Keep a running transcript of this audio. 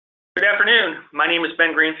afternoon. My name is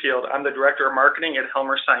Ben Greenfield. I'm the Director of Marketing at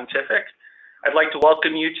Helmer Scientific. I'd like to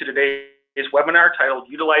welcome you to today's webinar titled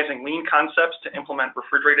Utilizing Lean Concepts to Implement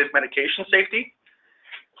Refrigerated Medication Safety.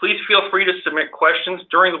 Please feel free to submit questions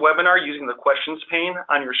during the webinar using the questions pane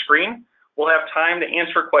on your screen. We'll have time to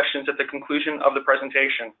answer questions at the conclusion of the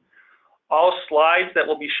presentation. All slides that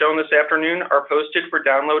will be shown this afternoon are posted for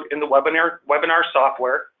download in the webinar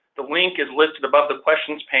software. The link is listed above the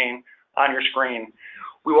questions pane on your screen.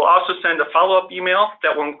 We will also send a follow-up email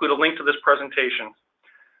that will include a link to this presentation.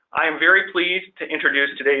 I am very pleased to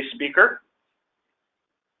introduce today's speaker,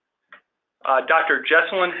 Dr.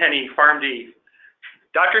 Jessalyn Henney, PharmD.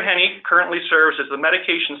 Dr. Henney currently serves as the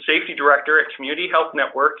Medication Safety Director at Community Health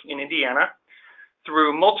Network in Indiana.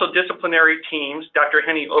 Through multidisciplinary teams, Dr.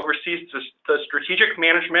 Henney oversees the strategic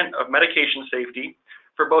management of medication safety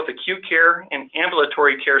for both acute care and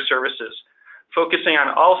ambulatory care services, focusing on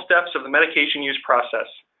all steps of the medication use process.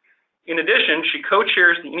 In addition, she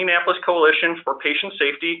co-chairs the Indianapolis Coalition for Patient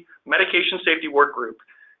Safety Medication Safety Work Group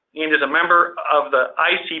and is a member of the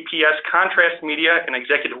ICPS Contrast Media and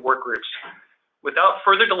Executive Work Groups. Without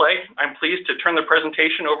further delay, I'm pleased to turn the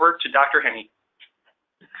presentation over to Dr. Henney.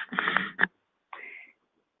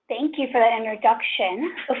 Thank you for that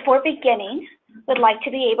introduction. Before beginning, would like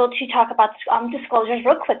to be able to talk about disclosures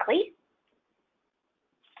real quickly.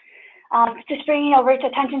 Just bringing over to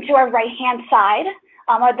attention to our right-hand side,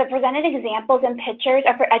 are the presented examples and pictures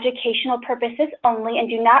are for educational purposes only and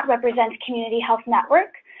do not represent Community Health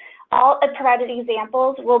Network. All provided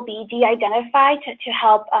examples will be de-identified to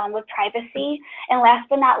help with privacy. And last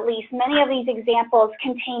but not least, many of these examples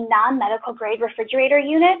contain non-medical grade refrigerator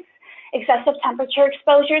units. Excessive temperature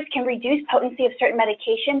exposures can reduce potency of certain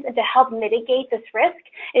medications, and to help mitigate this risk,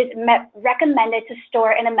 it is recommended to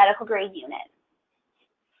store in a medical grade unit.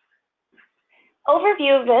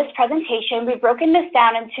 Overview of this presentation, we've broken this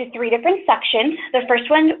down into 3 different sections. The first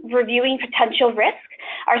one, reviewing potential risk.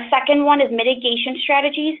 Our second one is mitigation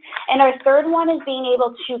strategies. And our third one is being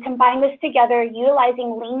able to combine this together,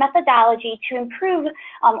 utilizing lean methodology to improve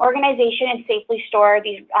organization and safely store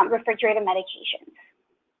these refrigerated medications.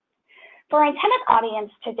 For our intended audience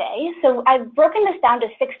today, so I've broken this down to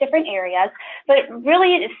 6 different areas, but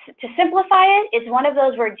really to simplify it, it's one of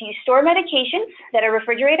those where do you store medications that are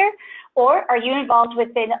refrigerator, or are you involved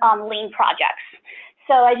within lean projects?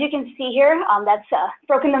 So as you can see here, that's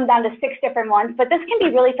broken them down to 6 different ones, but this can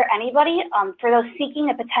be really for anybody, for those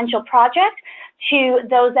seeking a potential project to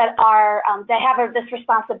those that are that have this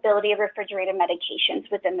responsibility of refrigerated medications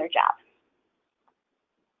within their job.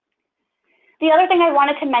 The other thing I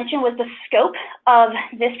wanted to mention was the scope of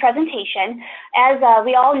this presentation. As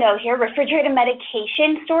we all know here, refrigerated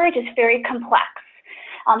medication storage is very complex.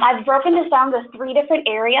 I've broken this down to 3 different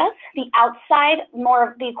areas: the outside, more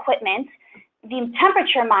of the equipment, the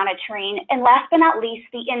temperature monitoring, and last but not least,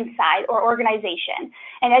 the inside or organization.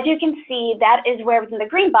 And as you can see, that is where within the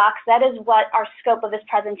green box, that is what our scope of this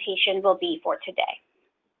presentation will be for today.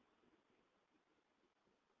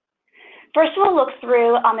 First, we'll look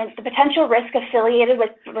through the potential risk affiliated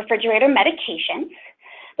with refrigerator medications.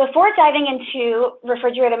 Before diving into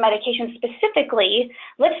refrigerator medications specifically,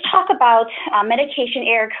 let's talk about medication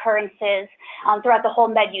error occurrences throughout the whole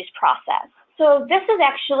med use process. So this is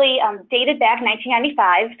actually dated back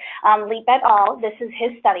 1995, Leap et al. This is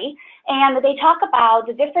his study, and they talk about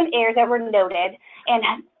the different errors that were noted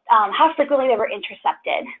and how frequently they were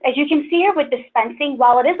intercepted. As you can see here with dispensing,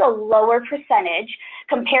 while it is a lower percentage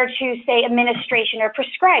compared to, say, administration or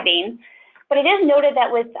prescribing, but it is noted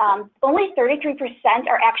that with only 33%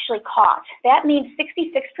 are actually caught. That means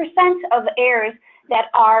 66% of errors that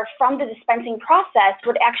are from the dispensing process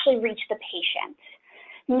would actually reach the patient,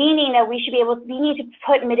 meaning that we need to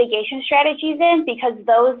put mitigation strategies in because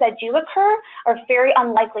those that do occur are very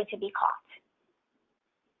unlikely to be caught.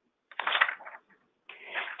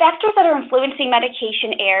 Factors that are influencing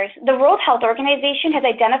medication errors. The World Health Organization has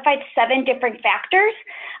identified 7 different factors.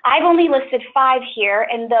 I've only listed 5 here,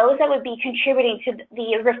 and those that would be contributing to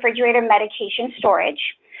the refrigerator medication storage.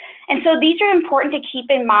 And so these are important to keep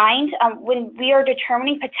in mind when we are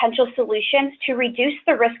determining potential solutions to reduce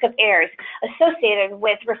the risk of errors associated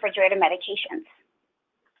with refrigerator medications.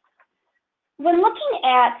 When looking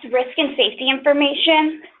at risk and safety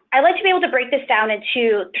information, I like to be able to break this down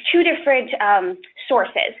into 2 different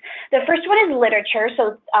sources. The first one is literature,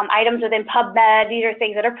 so items within PubMed, these are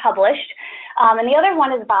things that are published. And the other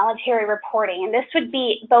one is voluntary reporting, and this would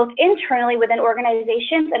be both internally within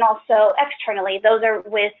organizations and also externally. Those are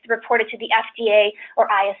reported to the FDA or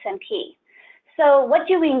ISMP. So what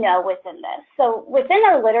do we know within this? So within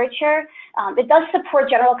our literature, it does support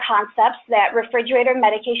general concepts that refrigerator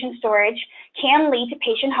medication storage can lead to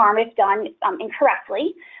patient harm if done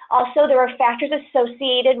incorrectly. Also, there are factors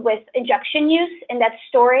associated with injection use, and that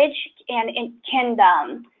storage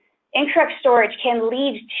incorrect storage can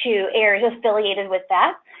lead to errors affiliated with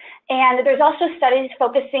that. And there's also studies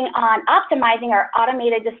focusing on optimizing our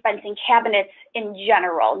automated dispensing cabinets in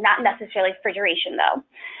general, not necessarily refrigeration though.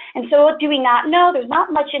 And so what do we not know? There's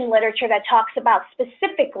not much in literature that talks about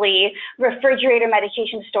specifically refrigerator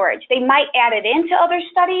medication storage. They might add it into other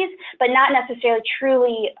studies, but not necessarily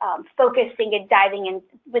truly focusing and diving in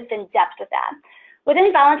within depth with that.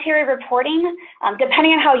 Within voluntary reporting,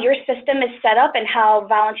 depending on how your system is set up and how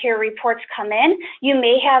voluntary reports come in, you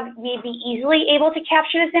may be easily able to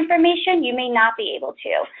capture this information, you may not be able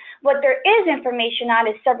to. What there is information on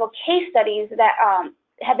is several case studies that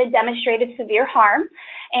have been demonstrated severe harm.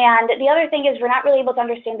 And the other thing is we're not really able to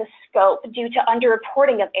understand the scope due to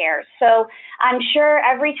underreporting of errors. So I'm sure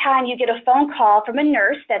every time you get a phone call from a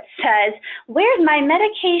nurse that says, "Where's my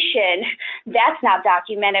medication?" that's not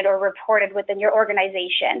documented or reported within your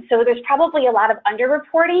organization. So there's probably a lot of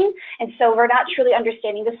underreporting, and so we're not truly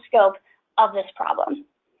understanding the scope of this problem.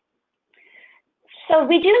 So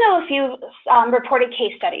we do know a few reported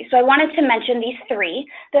case studies. So I wanted to mention these three.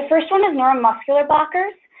 The first one is neuromuscular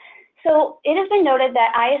blockers. So it has been noted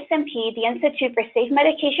that ISMP, the Institute for Safe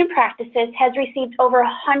Medication Practices, has received over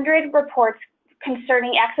 100 reports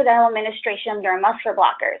concerning accidental administration of neuromuscular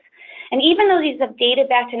blockers. And even though these have dated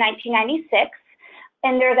back to 1996,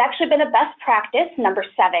 and there's actually been a best practice, number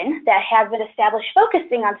 7, that has been established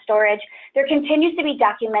focusing on storage, there continues to be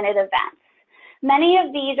documented events. Many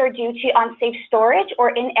of these are due to unsafe storage or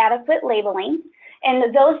inadequate labeling, and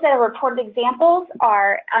those that are reported examples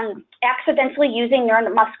are accidentally using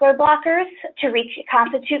neuromuscular blockers to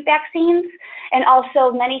reconstitute vaccines, and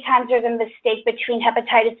also many times there's a mistake between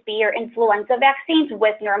hepatitis B or influenza vaccines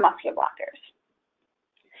with neuromuscular blockers.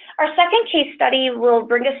 Our second case study will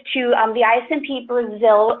bring us to the ISMP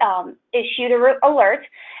Brazil issued alert,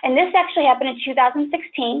 and this actually happened in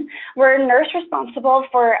 2016, where a nurse responsible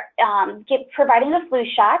for providing the flu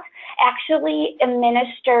shot actually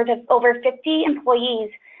administered over 50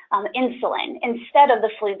 employees insulin instead of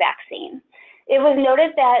the flu vaccine. It was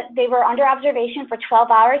noted that they were under observation for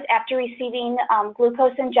 12 hours after receiving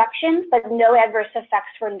glucose injections, but no adverse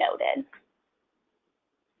effects were noted.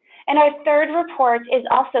 And our third report is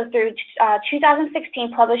also through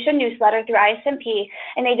 2016, published a newsletter through ISMP,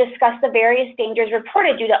 and they discuss the various dangers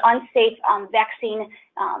reported due to unsafe vaccine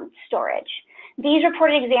storage. These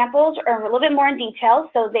reported examples are a little bit more in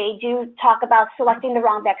detail, so they do talk about selecting the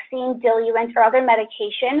wrong vaccine, diluent, or other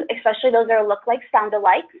medication, especially those that look like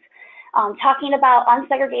sound-alikes. Talking about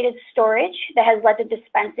unsegregated storage that has led to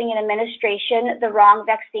dispensing and administration the wrong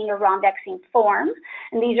vaccine or wrong vaccine form,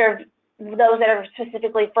 and these are those that are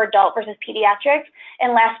specifically for adult versus pediatric,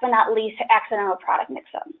 and last but not least, accidental product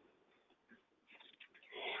mix-up.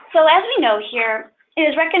 So as we know here, it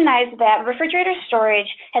is recognized that refrigerator storage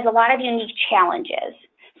has a lot of unique challenges.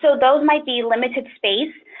 So those might be limited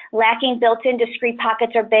space, lacking built-in discrete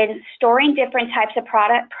pockets or bins, storing different types of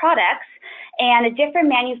products, and different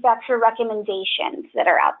manufacturer recommendations that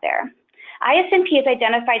are out there. ISMP has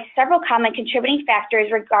identified several common contributing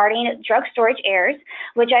factors regarding drug storage errors,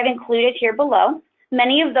 which I've included here below.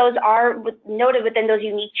 Many of those are noted within those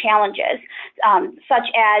unique challenges, such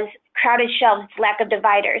as crowded shelves, lack of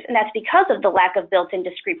dividers, and that's because of the lack of built-in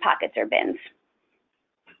discrete pockets or bins.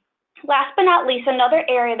 Last but not least, another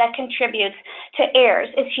area that contributes to errors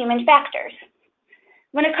is human factors.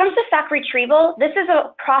 When it comes to stock retrieval, this is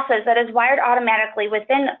a process that is wired automatically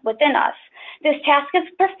within us. This task is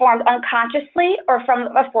performed unconsciously or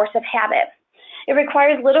from a force of habit. It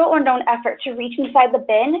requires little or no effort to reach inside the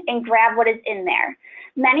bin and grab what is in there.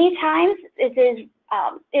 Many times, it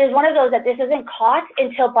is one of those that this isn't caught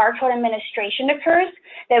until barcode administration occurs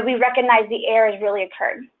that we recognize the error has really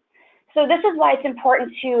occurred. So this is why it's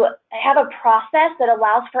important to have a process that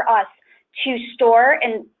allows for us to store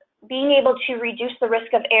and being able to reduce the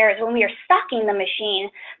risk of errors when we are stocking the machine,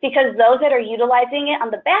 because those that are utilizing it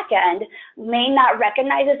on the back end may not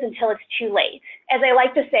recognize this until it's too late. As I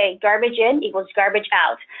like to say, garbage in equals garbage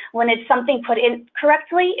out. When it's something put in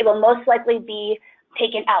correctly, it will most likely be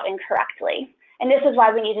taken out incorrectly. And this is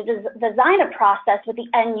why we need to design a process with the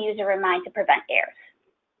end user in mind to prevent errors.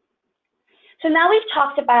 So now we've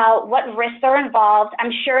talked about what risks are involved.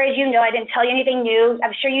 I'm sure, as you know, I didn't tell you anything new.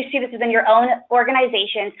 I'm sure you see this within your own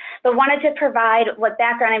organizations, but wanted to provide what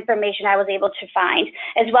background information I was able to find,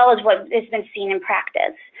 as well as what has been seen in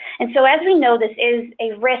practice. And so as we know, this is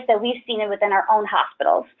a risk that we've seen within our own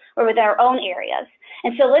hospitals or within our own areas.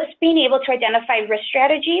 And so let's be able to identify risk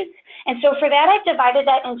strategies. And so for that, I've divided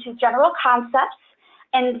that into general concepts,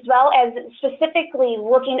 and as well as specifically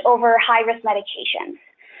looking over high-risk medications.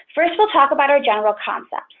 First, we'll talk about our general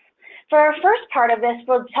concepts. For our first part of this,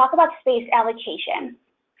 we'll talk about space allocation.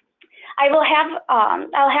 I'll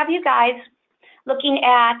have you guys looking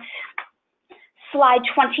at slide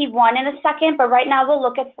 21 in a second, but right now we'll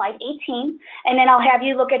look at slide 18, and then I'll have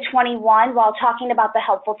you look at 21 while talking about the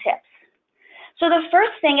helpful tips. So the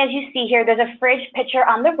first thing, as you see here, there's a fridge picture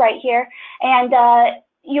on the right here, and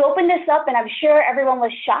you open this up, and I'm sure everyone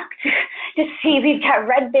was shocked to see we've got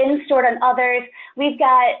red bins stored on others. We've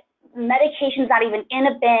got medications not even in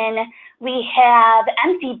a bin. We have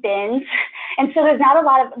empty bins. And so there's not a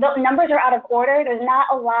lot of, the numbers are out of order. There's not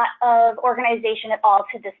a lot of organization at all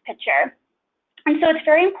to this picture. And so it's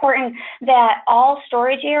very important that all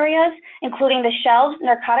storage areas, including the shelves,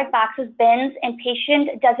 narcotic boxes, bins, and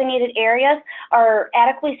patient designated areas are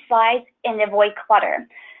adequately sized and avoid clutter.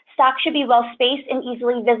 Stock should be well spaced and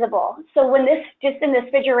easily visible. So when just in this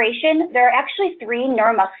refrigeration, there are actually 3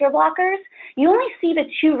 neuromuscular blockers. You only see the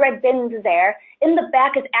 2 red bins there. In the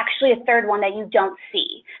back is actually a 3rd one that you don't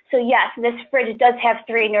see. So yes, this fridge does have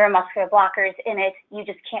 3 neuromuscular blockers in it. You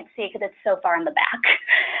just can't see it because it's so far in the back.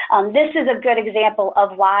 This is a good example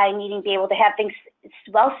of why needing to be able to have things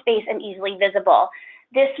well spaced and easily visible.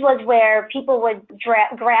 This was where people would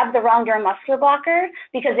grab the wrong neuromuscular blocker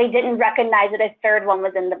because they didn't recognize that a 3rd one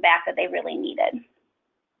was in the back that they really needed.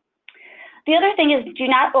 The other thing is do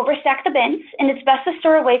not overstack the bins, and it's best to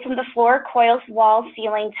store away from the floor, coils, walls,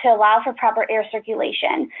 ceiling to allow for proper air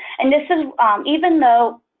circulation. And this is, even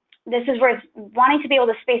though this is where it's wanting to be able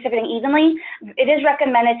to space everything evenly, it is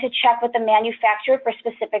recommended to check with the manufacturer for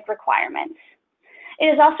specific requirements. It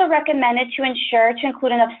is also recommended to ensure to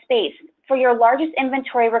include enough space for your largest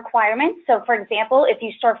inventory requirements. So for example, if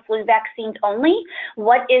you store flu vaccines only,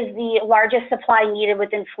 what is the largest supply needed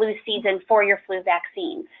within flu season for your flu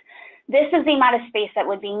vaccines? This is the amount of space that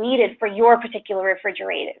would be needed for your particular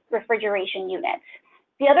refrigeration unit.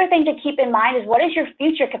 The other thing to keep in mind is what is your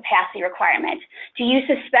future capacity requirement? Do you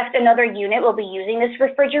suspect another unit will be using this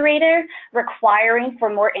refrigerator, requiring for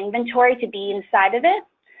more inventory to be inside of it?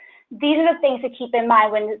 These are the things to keep in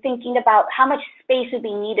mind when thinking about how much space would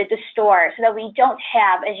be needed to store so that we don't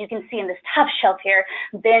have, as you can see in this top shelf here,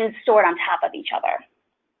 bins stored on top of each other.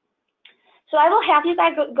 So I will have you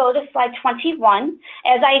guys go to slide 21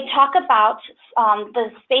 as I talk about the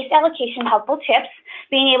space allocation helpful tips,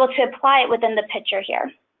 being able to apply it within the picture here.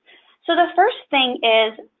 So the first thing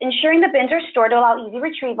is ensuring the bins are stored to allow easy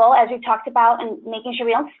retrieval, as we talked about, and making sure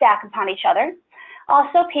we don't stack upon each other.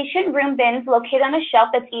 Also, patient room bins located on a shelf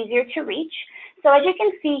that's easier to reach. So as you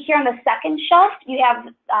can see here on the second shelf, you have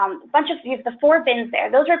you have the 4 bins there.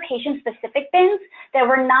 Those are patient-specific bins that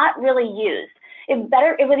were not really used. It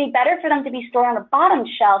would be better for them to be stored on the bottom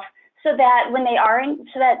shelf so that when they are in,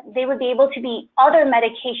 so that they would be able to be, other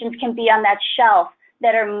medications can be on that shelf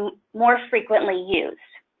that are more frequently used.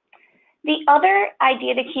 The other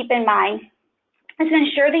idea to keep in mind is to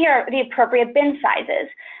ensure they are the appropriate bin sizes.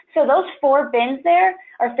 So those 4 bins there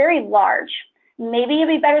are very large. Maybe it'd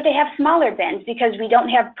be better to have smaller bins because we don't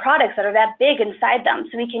have products that are that big inside them,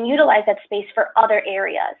 so we can utilize that space for other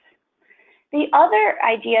areas. The other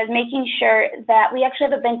idea is making sure that we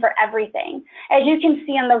actually have a bin for everything. As you can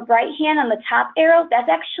see on the right hand on the top arrow, that's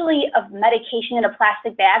actually a medication in a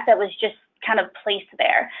plastic bag that was just kind of placed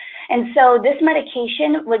there. And so this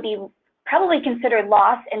medication would be probably considered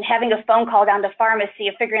lost, and having a phone call down to pharmacy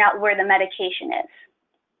of figuring out where the medication is.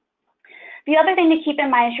 The other thing to keep in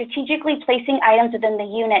mind is strategically placing items within the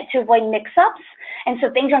unit to avoid mix-ups, and so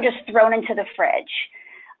things aren't just thrown into the fridge.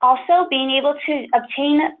 Also, being able to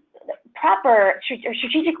obtain proper or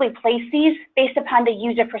strategically place these based upon the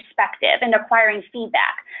user perspective and acquiring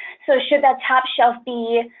feedback. So should that top shelf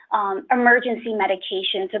be emergency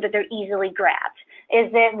medication so that they're easily grabbed? Is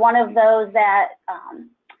it one of those that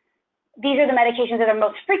these are the medications that are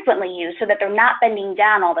most frequently used so that they're not bending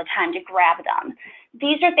down all the time to grab them?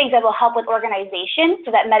 These are things that will help with organization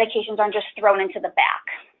so that medications aren't just thrown into the back.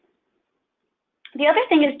 The other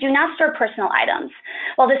thing is do not store personal items.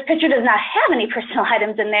 While this picture does not have any personal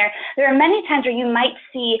items in there, there are many times where you might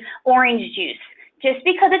see orange juice. Just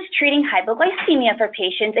because it's treating hypoglycemia for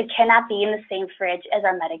patients, it cannot be in the same fridge as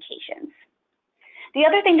our medications. The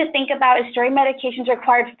other thing to think about is storing medications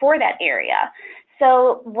required for that area.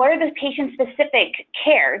 So what are the patient-specific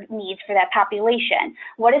care needs for that population?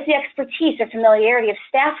 What is the expertise or familiarity of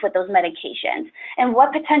staff with those medications? And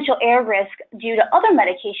what potential error risk due to other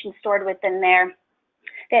medications stored within there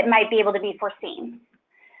that might be able to be foreseen?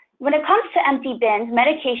 When it comes to empty bins,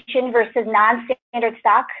 medication versus non-standard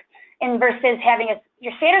stock, and versus having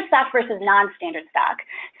your standard stock versus non-standard stock.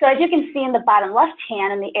 So as you can see in the bottom left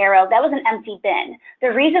hand in the arrow, that was an empty bin. The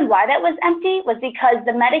reason why that was empty was because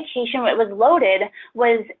the medication that was loaded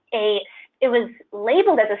was it was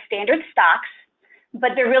labeled as a standard stocks,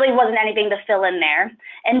 but there really wasn't anything to fill in there,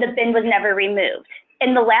 and the bin was never removed.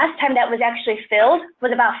 And the last time that was actually filled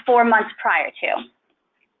was about 4 months prior to.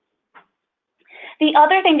 The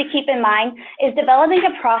other thing to keep in mind is developing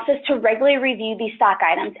a process to regularly review these stock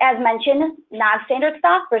items, as mentioned, non-standard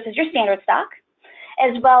stock versus your standard stock,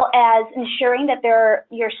 as well as ensuring that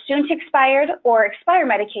your soon-to-expired or expired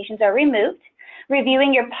medications are removed,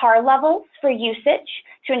 reviewing your PAR levels for usage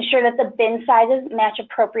to ensure that the bin sizes match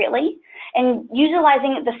appropriately, and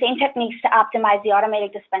utilizing the same techniques to optimize the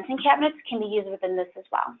automatic dispensing cabinets can be used within this as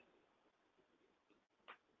well.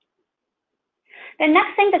 The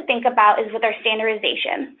next thing to think about is with our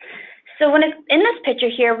standardization. So in this picture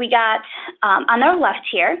here, we got on our left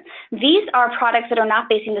here, these are products that are not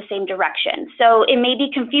facing the same direction. So it may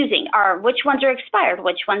be confusing. Which ones are expired?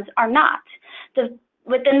 Which ones are not?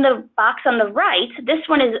 Within the box on the right, this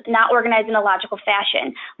one is not organized in a logical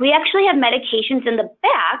fashion. We actually have medications in the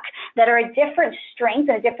back that are a different strength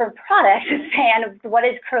and a different product than what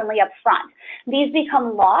is currently up front. These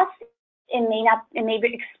become lost and may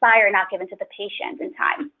expire, not given to the patient in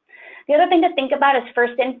time. The other thing to think about is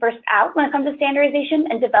first in, first out when it comes to standardization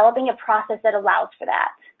and developing a process that allows for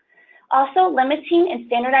that. Also, limiting and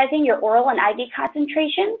standardizing your oral and IV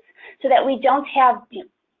concentrations so that we don't have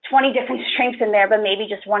 20 different strengths in there, but maybe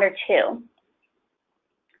just 1 or 2.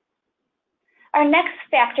 Our next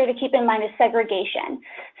factor to keep in mind is segregation.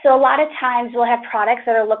 So a lot of times we'll have products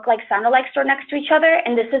that look like, sound alike stored next to each other,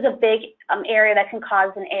 and this is a big area that can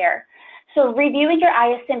cause an error. So reviewing your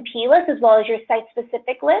ISMP list as well as your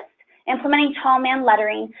site-specific list, implementing tall man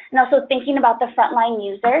lettering, and also thinking about the frontline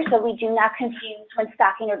user so we do not confuse when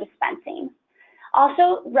stocking or dispensing.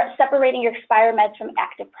 Also, separating your expired meds from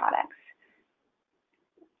active products.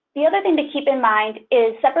 The other thing to keep in mind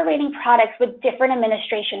is separating products with different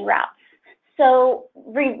administration routes. So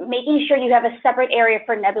making sure you have a separate area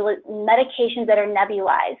for medications that are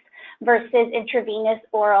nebulized versus intravenous,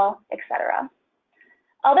 oral, etc.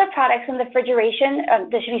 Other products in the refrigeration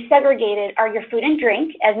that should be segregated are your food and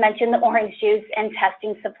drink, as mentioned, the orange juice, and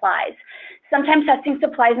testing supplies. Sometimes testing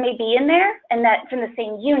supplies may be in there and that's from the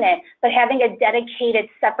same unit, but having a dedicated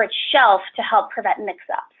separate shelf to help prevent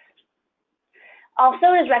mix-ups.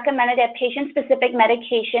 Also, it is recommended to have patient-specific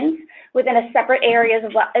medications within a separate area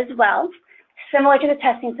as well, similar to the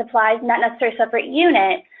testing supplies, not necessarily a separate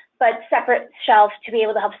unit, but separate shelves to be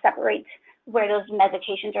able to help separate where those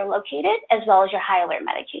medications are located, as well as your high alert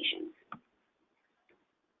medications.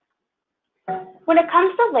 When it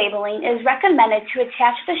comes to labeling, it is recommended to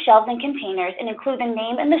attach the shelves and containers and include the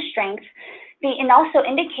name and the strength, and also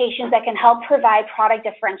indications that can help provide product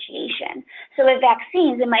differentiation. So with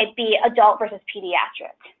vaccines, it might be adult versus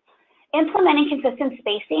pediatric. Implementing consistent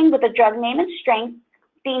spacing with the drug name and strength,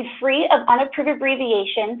 being free of unapproved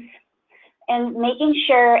abbreviations, and making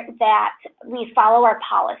sure that we follow our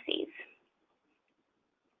policies.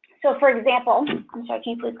 So for example, I'm sorry,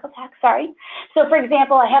 can you please go back? Sorry. So for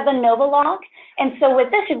example, I have the Novolog, and so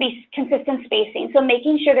with this would be consistent spacing. So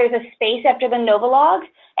making sure there's a space after the Novolog,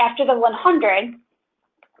 after the 100,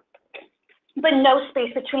 but no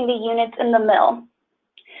space between the units and the mil.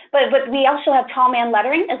 But we also have tall man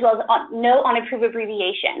lettering as well as no unapproved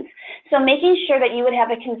abbreviations. So making sure that you would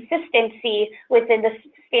have a consistency within the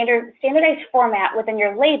standardized format within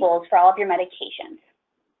your labels for all of your medications.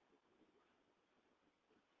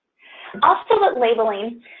 Also with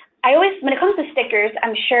labeling, when it comes to stickers,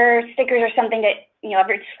 I'm sure stickers are something that,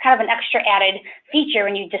 it's kind of an extra added feature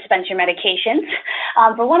when you dispense your medications.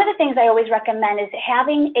 But one of the things I always recommend is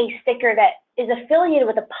having a sticker that is affiliated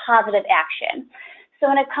with a positive action. So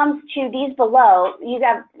when it comes to these below,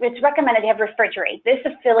 it's recommended to have refrigerate. This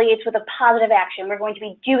affiliates with a positive action. We're going to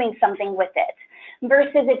be doing something with it.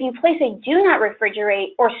 Versus if you place a do not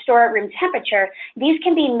refrigerate or store at room temperature, these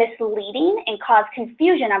can be misleading and cause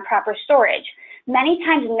confusion on proper storage. Many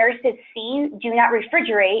times nurses see do not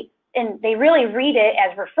refrigerate and they really read it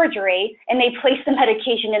as refrigerate and they place the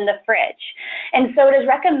medication in the fridge. And so it is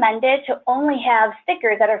recommended to only have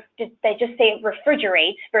stickers that just say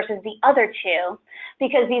refrigerate versus the other two,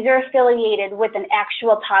 because these are affiliated with an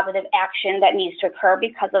actual positive action that needs to occur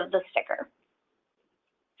because of the sticker.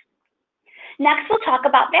 Next, we'll talk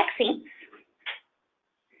about vaccines.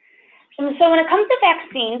 And so when it comes to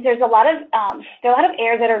vaccines, there's a lot of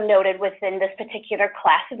errors that are noted within this particular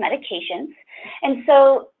class of medications. And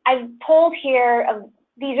so I've pulled here,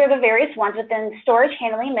 these are the various ones within storage,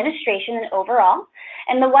 handling, administration, and overall.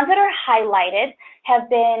 And the ones that are highlighted have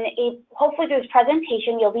been, hopefully through this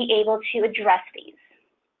presentation, you'll be able to address these.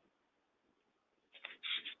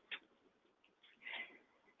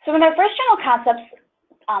 So in our first general concepts,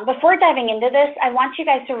 before diving into this, I want you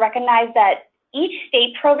guys to recognize that each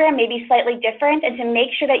state program may be slightly different, and to make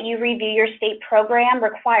sure that you review your state program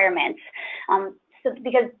requirements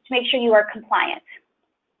to make sure you are compliant.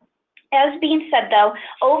 As being said, though,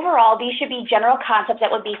 overall, these should be general concepts that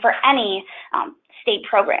would be for any state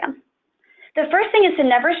program. The first thing is to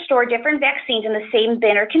never store different vaccines in the same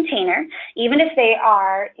bin or container, even if they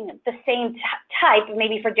are the same type,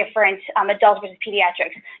 maybe for different adults versus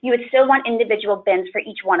pediatrics. You would still want individual bins for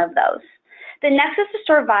each one of those. The next is to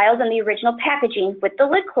store vials in the original packaging with the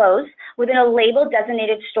lid closed within a labeled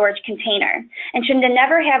designated storage container, and should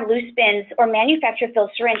never have loose bins or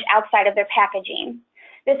manufacturer-filled syringe outside of their packaging.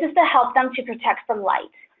 This is to help them to protect from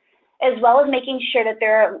light, as well as making sure that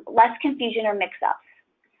there are less confusion or mix-ups.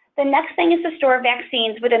 The next thing is to store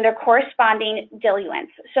vaccines within their corresponding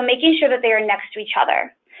diluents, so making sure that they are next to each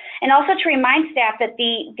other. And also to remind staff that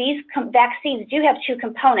these vaccines do have two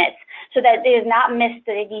components, so that they have not missed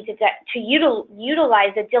that they need to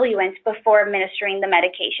utilize the diluents before administering the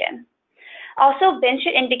medication. Also, bins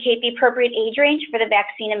should indicate the appropriate age range for the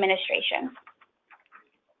vaccine administration.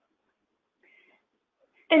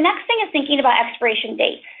 The next thing is thinking about expiration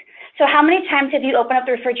dates. So how many times have you opened up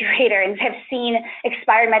the refrigerator and have seen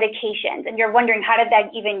expired medications, and you're wondering how did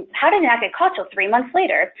it not get caught till 3 months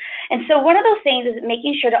later? And so one of those things is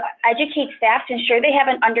making sure to educate staff to ensure they have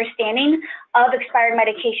an understanding of expired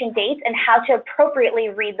medication dates and how to appropriately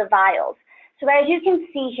read the vials. So as you can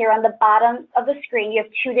see here on the bottom of the screen, you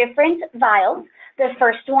have two different vials. The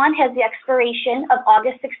first one has the expiration of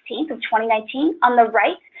August 16th of 2019. On the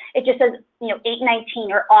right, it just says 8/19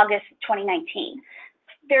 or August 2019.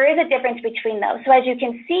 There is a difference between those. So as you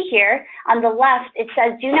can see here, on the left, it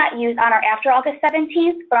says do not use on or after August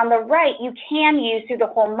 17th, but on the right, you can use through the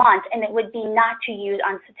whole month, and it would be not to use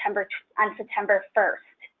on September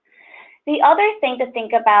 1st. The other thing to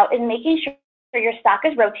think about is making sure your stock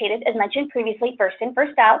is rotated, as mentioned previously, first in,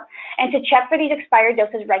 first out, and to check for these expired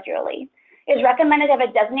doses regularly. It is recommended to have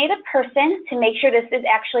a designated person to make sure this is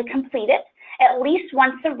actually completed at least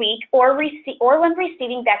once a week or when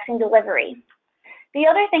receiving vaccine delivery. The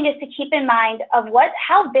other thing is to keep in mind of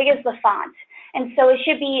how big is the font. And so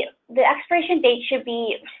the expiration date should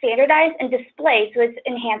be standardized and displayed so it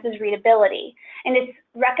enhances readability. And it's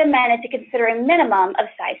recommended to consider a minimum of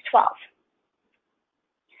size 12.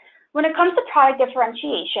 When it comes to product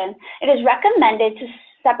differentiation, it is recommended to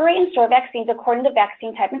separate and store vaccines according to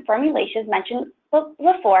vaccine type and formulations mentioned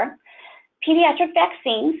before. Pediatric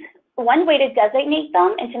vaccines, one way to designate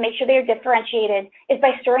them and to make sure they are differentiated is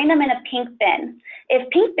by storing them in a pink bin. If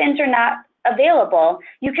pink bins are not available,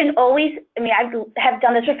 you can always, I have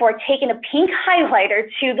done this before, taking a pink highlighter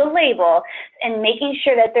to the label and making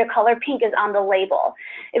sure that their color pink is on the label.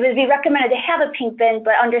 It would be recommended to have a pink bin,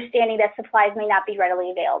 but understanding that supplies may not be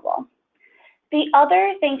readily available. The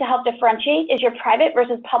other thing to help differentiate is your private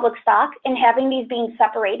versus public stock, and having these being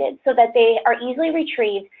separated so that they are easily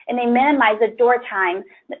retrieved and they minimize the door time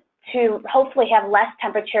to hopefully have less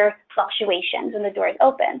temperature fluctuations when the door is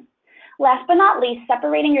open. Last but not least,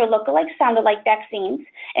 separating your look-alike, sound-alike vaccines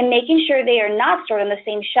and making sure they are not stored on the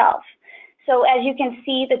same shelf. So as you can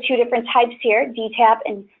see, the two different types here, DTaP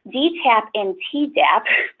and Tdap,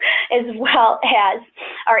 as well as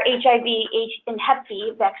our HIV and Hep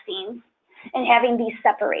B vaccines, and having these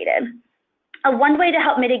separated. One way to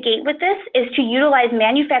help mitigate with this is to utilize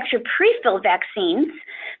manufactured pre-filled vaccines,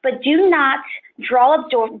 but do not draw up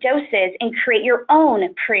doses and create your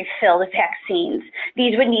own pre-filled vaccines.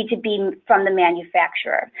 These would need to be from the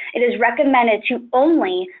manufacturer. It is recommended to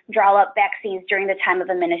only draw up vaccines during the time of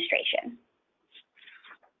administration.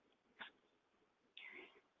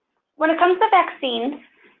 When it comes to vaccines,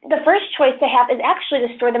 the first choice to have is actually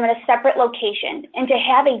to store them in a separate location and to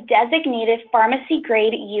have a designated pharmacy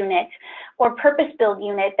grade unit or purpose-built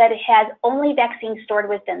unit that has only vaccines stored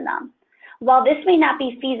within them. While this may not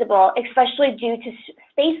be feasible, especially due to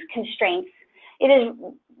space constraints,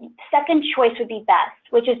 second choice would be best,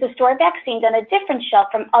 which is to store vaccines on a different shelf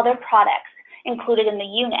from other products included in the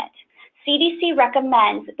unit. CDC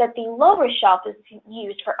recommends that the lower shelf is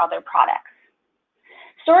used for other products.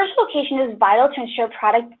 Storage location is vital to ensure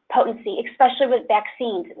product potency, especially with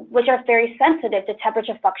vaccines, which are very sensitive to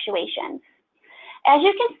temperature fluctuations. As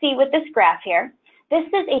you can see with this graph here, this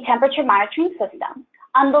is a temperature monitoring system.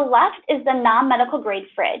 On the left is the non-medical grade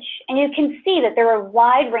fridge, and you can see that there are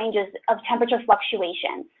wide ranges of temperature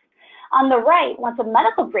fluctuations. On the right, once a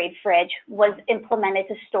medical grade fridge was implemented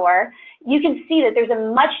to store, you can see that there's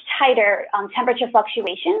a much tighter temperature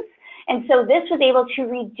fluctuations, and so this was able to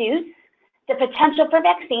reduce the potential for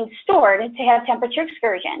vaccines stored to have temperature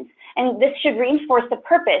excursions, and this should reinforce the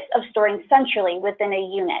purpose of storing centrally within a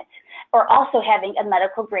unit, or also having a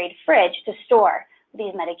medical grade fridge to store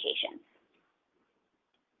these medications.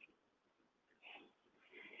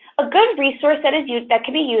 A good resource that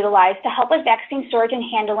can be utilized to help with vaccine storage and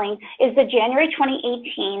handling is the January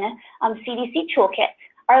 2018 CDC Toolkit.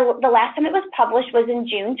 The last time it was published was in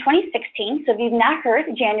June 2016, so if you've not heard,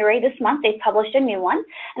 January this month, they published a new one,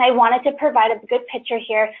 and I wanted to provide a good picture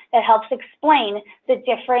here that helps explain the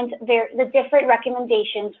different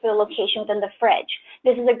recommendations for the location within the fridge.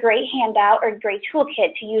 This is a great handout or great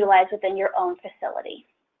toolkit to utilize within your own facility.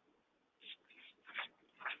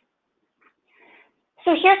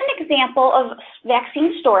 So here's an example of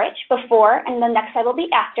vaccine storage before, and the next slide will be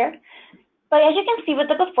after. But as you can see with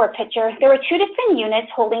the before picture, there were two different units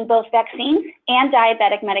holding both vaccines and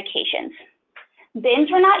diabetic medications. Bins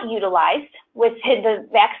were not utilized within the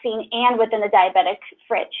vaccine and within the diabetic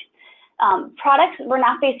fridge. Products were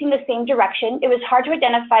not facing the same direction. It was hard to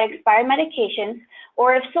identify expired medications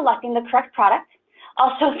or if selecting the correct product.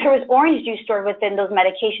 Also, there was orange juice stored within those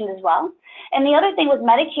medications as well. And the other thing was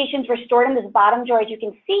medications were stored in this bottom drawer, as you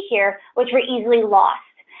can see here, which were easily lost.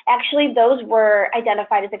 Actually, those were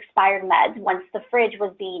identified as expired meds once the fridge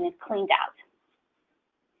was being cleaned out.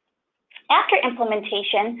 After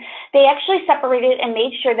implementation, they actually separated and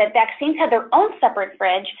made sure that vaccines had their own separate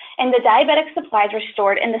fridge and the diabetic supplies were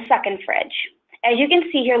stored in the second fridge. As you can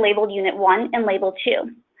see here, labeled Unit 1 and Label 2.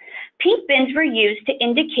 Pink bins were used to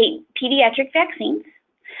indicate pediatric vaccines.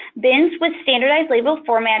 Bins with standardized label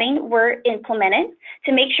formatting were implemented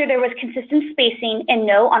to make sure there was consistent spacing and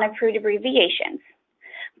no unapproved abbreviations.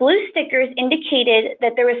 Blue stickers indicated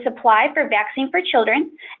that there was supply for vaccine for children,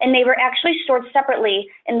 and they were actually stored separately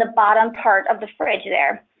in the bottom part of the fridge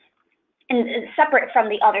there, and separate from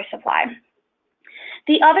the other supply.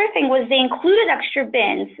 The other thing was they included extra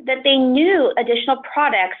bins that they knew additional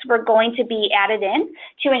products were going to be added in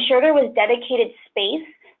to ensure there was dedicated space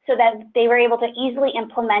so that they were able to easily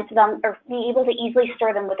implement them or be able to easily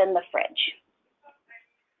store them within the fridge.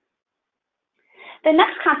 The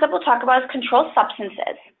next concept we'll talk about is controlled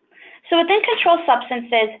substances. So within controlled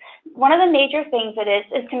substances, one of the major things it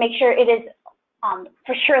is to make sure it is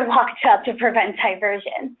for sure locked up to prevent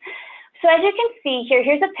diversion. So as you can see here,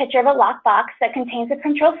 here's a picture of a locked box that contains a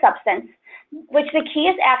controlled substance, which the key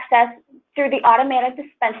is accessed through the automatic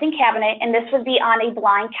dispensing cabinet, and this would be on a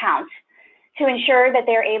blind count to ensure that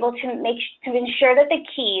they're able to ensure that the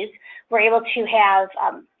keys were able to have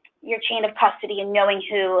your chain of custody and knowing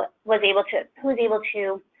who's able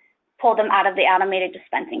to pull them out of the automated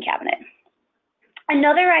dispensing cabinet.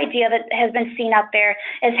 Another idea that has been seen out there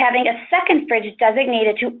is having a second fridge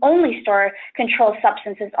designated to only store controlled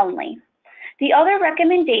substances only. The other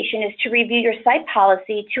recommendation is to review your site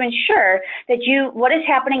policy to ensure that what is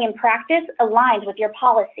happening in practice aligns with your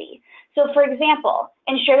policy. So for example,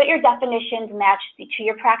 ensure that your definitions match to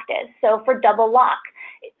your practice. So for double lock,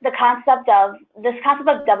 this concept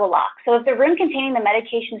of double lock. So if the room containing the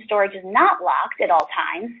medication storage is not locked at all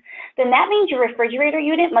times, then that means your refrigerator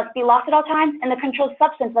unit must be locked at all times and the controlled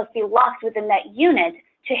substance must be locked within that unit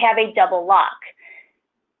to have a double lock.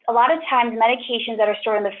 A lot of times medications that are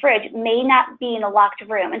stored in the fridge may not be in a locked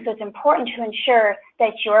room, and so it's important to ensure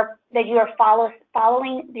that you are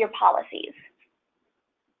following your policies.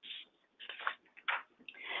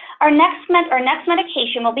 Our next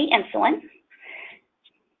medication will be insulin.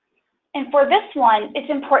 And for this one, it's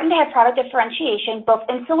important to have product differentiation, both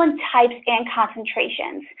insulin types and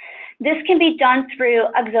concentrations. This can be done through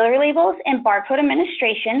auxiliary labels and barcode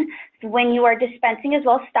administration when you are dispensing as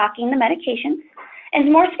well as stocking the medications,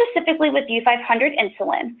 and more specifically with U500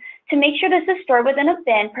 insulin, to make sure this is stored within a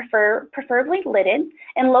bin, preferably lidded,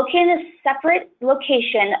 and located in a separate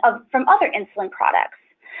location from other insulin products.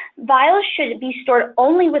 Vials should be stored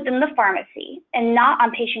only within the pharmacy and not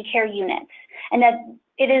on patient care units, and that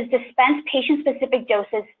it is dispensed patient-specific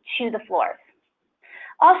doses to the floors.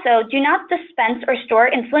 Also, do not dispense or store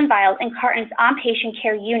insulin vials and cartons on patient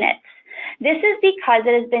care units. This is because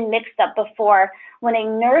it has been mixed up before when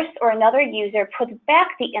a nurse or another user puts back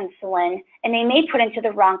the insulin and they may put into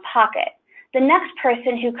the wrong pocket. The next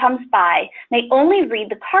person who comes by may only read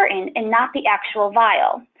the carton and not the actual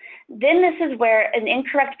vial. Then this is where an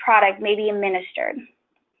incorrect product may be administered.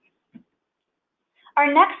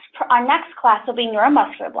 Our next class will be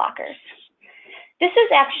neuromuscular blockers. This is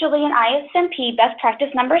actually an ISMP best practice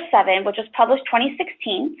number 7, which was published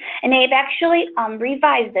 2016, and they've actually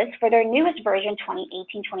revised this for their newest version,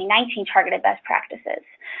 2018-2019 targeted best practices,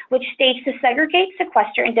 which states to segregate,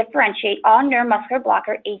 sequester, and differentiate all neuromuscular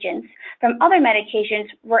blocker agents from other medications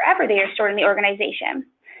wherever they are stored in the organization.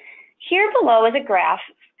 Here below is a graph,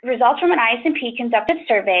 results from an ISMP conducted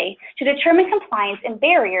survey to determine compliance and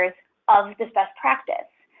barriers of this best practice.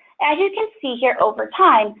 As you can see here over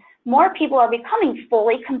time, more people are becoming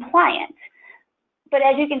fully compliant. But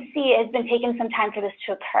as you can see, it has been taking some time for this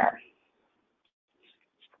to occur.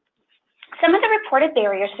 Some of the reported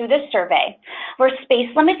barriers through this survey were space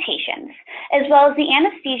limitations, as well as the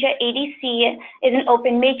anesthesia ADC is an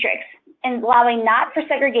open matrix and allowing not for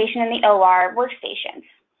segregation in the OR workstations.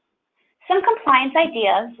 Some compliance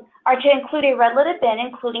ideas are to include a red-lidded bin,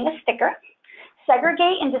 including a sticker,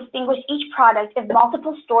 segregate and distinguish each product if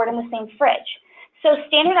multiple stored in the same fridge. So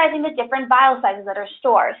standardizing the different vial sizes that are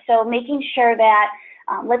stored. So making sure that,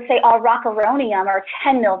 let's say all rocuronium are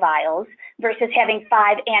 10 ml vials versus having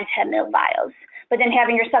 5 and 10 ml vials, but then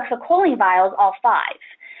having your succinylcholine vials all 5.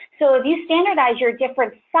 So if you standardize your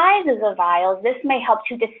different sizes of vials, this may help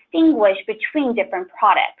to distinguish between different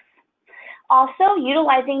products. Also,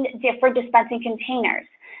 utilizing different dispensing containers.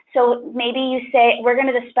 So maybe you say, we're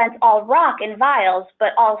going to dispense all rock in vials, but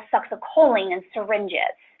all succinylcholine in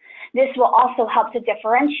syringes. This will also help to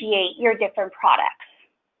differentiate your different products.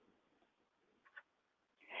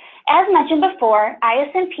 As mentioned before,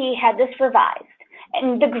 ISMP had this revised.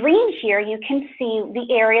 In the green here, you can see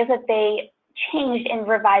the areas that they changed and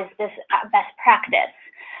revised this best practice.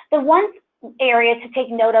 The one area to take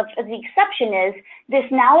note of as the exception is this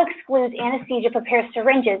now excludes anesthesia-prepared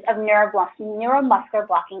syringes of neuromuscular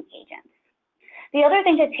blocking agents. The other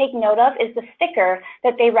thing to take note of is the sticker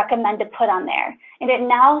that they recommend to put on there. And it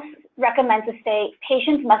now recommends to say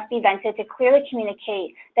patients must be vented to clearly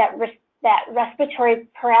communicate that respiratory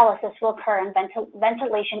paralysis will occur and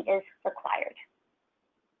ventilation is required.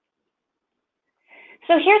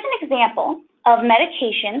 So here's an example of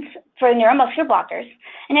medications for neuromuscular blockers.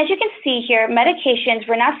 And as you can see here, medications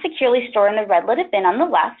were not securely stored in the red-lidded bin on the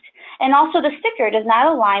left, and also the sticker does not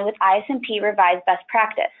align with ISMP revised best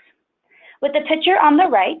practice. With the picture on the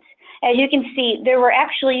right, as you can see, there were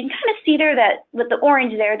actually, you can kind of see there that with the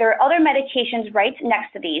orange there are other medications right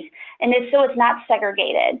next to these, and so it's not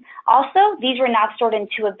segregated. Also, these were not stored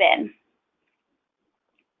into a bin.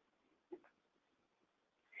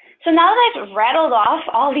 So now that I've rattled off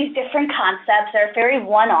all these different concepts that are very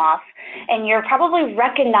one-off, and you're probably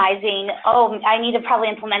recognizing, oh, I need to probably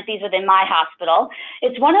implement these within my hospital,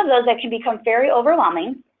 it's one of those that can become very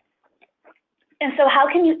overwhelming. And so how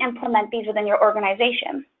can you implement these within your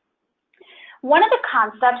organization? One of the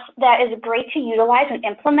concepts that is great to utilize when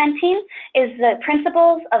implementing is the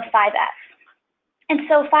principles of 5S. And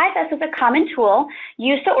so 5S is a common tool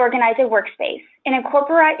used to organize a workspace and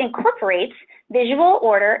incorporates visual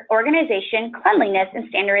order, organization, cleanliness, and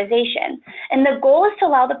standardization. And the goal is to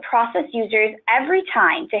allow the process users every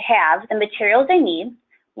time to have the materials they need,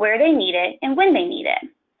 where they need it, and when they need it.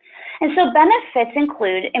 And so benefits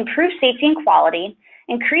include improved safety and quality,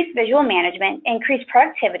 increased visual management, increased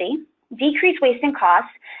productivity, decreased waste and costs.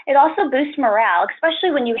 It also boosts morale,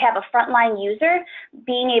 especially when you have a frontline user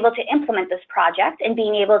being able to implement this project and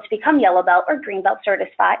being able to become yellow belt or green belt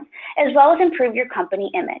certified, as well as improve your company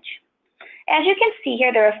image. As you can see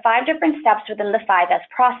here, there are 5 different steps within the 5S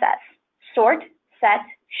process: sort, set,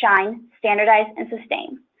 shine, standardize, and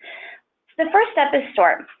sustain. The first step is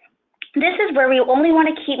sort. This is where we only want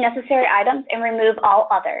to keep necessary items and remove all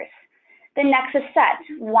others. The next is set,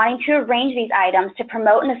 wanting to arrange these items to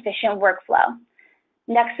promote an efficient workflow.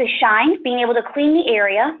 Next is shine, being able to clean the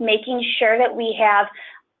area, making sure that we have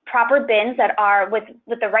proper bins that are with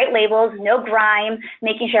the right labels, no grime,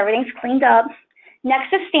 making sure everything's cleaned up.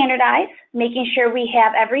 Next is standardize, making sure we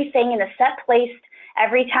have everything in a set place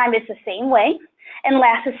every time it's the same way. And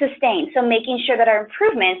last is sustain, so making sure that our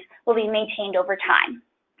improvements will be maintained over time.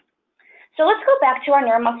 So let's go back to our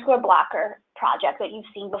neuromuscular blocker project that you've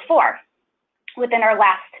seen before within our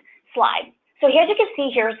last slide. So here, as you can see,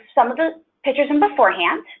 here's some of the pictures from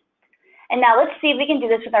beforehand. And now let's see if we can do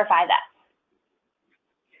this with our 5S.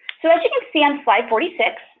 So as you can see on slide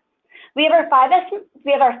 46, we have our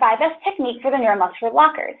 5S technique for the neuromuscular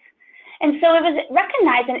blockers. And so it was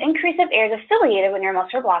recognized an increase of errors affiliated with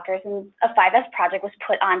neuromuscular blockers, and a 5S project was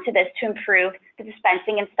put onto this to improve the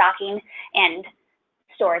dispensing and stocking and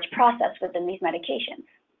storage process within these medications.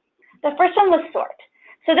 The first one was sort.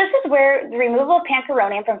 So this is where the removal of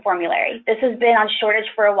pancuronium from formulary. This has been on shortage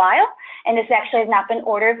for a while, and this actually has not been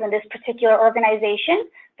ordered from this particular organization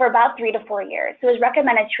for about 3 to 4 years. So it was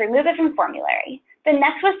recommended to remove it from formulary. The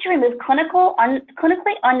next was to remove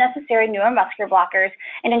clinically unnecessary neuromuscular blockers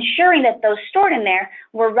and ensuring that those stored in there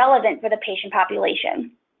were relevant for the patient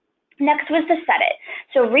population. Next was to set it.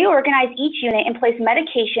 So reorganize each unit and place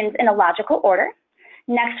medications in a logical order.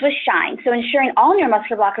 Next was shine, so ensuring all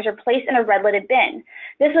neuromuscular blockers are placed in a red-lidded bin.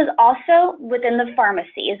 This was also within the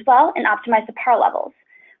pharmacy as well and optimize the power levels.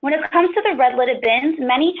 When it comes to the red-lidded bins,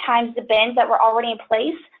 many times the bins that were already in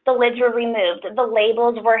place, the lids were removed, the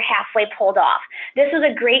labels were halfway pulled off. This was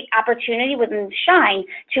a great opportunity within shine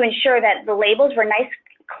to ensure that the labels were nice,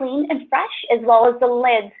 clean, and fresh, as well as the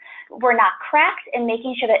lids were not cracked, and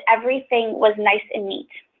making sure that everything was nice and neat.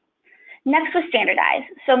 Next was standardize,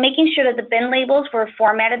 so making sure that the bin labels were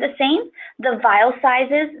formatted the same, the vial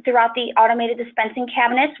sizes throughout the automated dispensing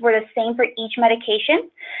cabinets were the same for each medication,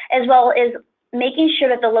 as well as making sure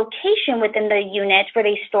that the location within the unit where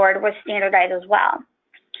they stored was standardized as well.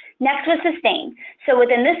 Next was sustain. So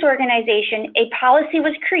within this organization, a policy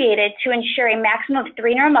was created to ensure a maximum of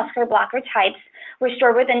 3 neuromuscular blocker types were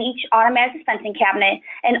stored within each automatic dispensing cabinet,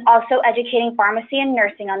 and also educating pharmacy and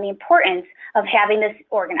nursing on the importance of having this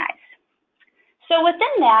organized. So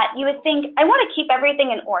within that, you would think, I want to keep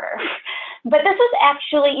everything in order. But this is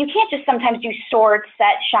actually, you can't just sometimes do sort,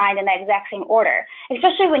 set, shine in that exact same order,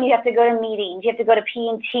 especially when you have to go to meetings, you have to go to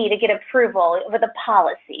P&T to get approval with a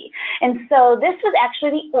policy. And so this was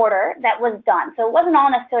actually the order that was done. So it wasn't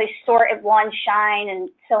all necessarily sort at one, shine, and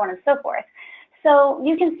so on and so forth. So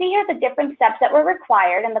you can see here the different steps that were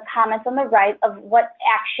required and the comments on the right of what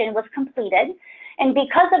action was completed. And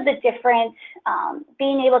because of the different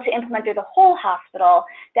being able to implement through the whole hospital,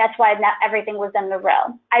 that's why not everything was in the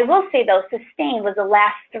row. I will say though, sustain was the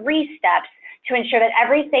last 3 steps to ensure that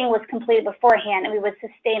everything was completed beforehand and we would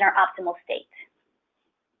sustain our optimal state.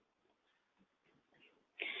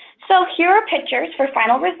 So here are pictures for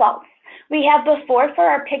final results. We have before for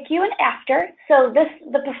our PICU and after. So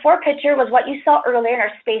the before picture was what you saw earlier in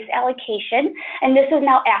our space allocation, and this is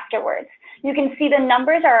now afterwards. You can see the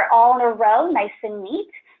numbers are all in a row, nice and neat.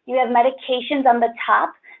 You have medications on the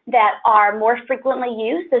top that are more frequently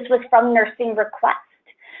used. This was from nursing request.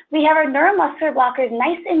 We have our neuromuscular blockers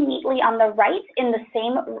nice and neatly on the right in the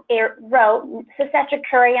same row,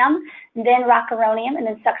 cisatracurium, then rocuronium, and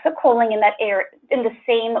then succinylcholine in the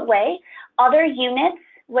same way. Other units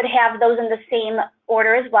would have those in the same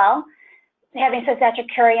order as well, having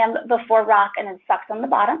cisatracurium before rock and then sucks on the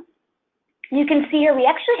bottom. You can see here we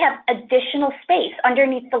actually have additional space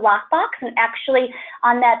underneath the lockbox, and actually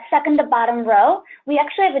on that second to bottom row, we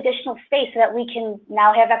actually have additional space so that we can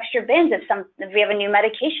now have extra bins if we have a new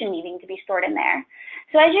medication needing to be stored in there.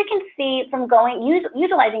 So as you can see from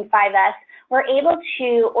utilizing 5S, we're able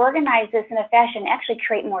to organize this in a fashion to actually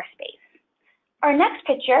create more space. Our next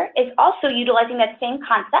picture is also utilizing that same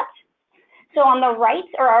concept. So on the right,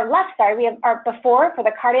 or our left side, we have our before for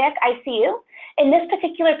the cardiac ICU. In this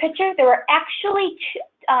particular picture, there were actually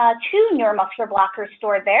two neuromuscular blockers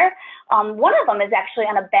stored there. One of them is actually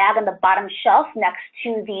on a bag on the bottom shelf next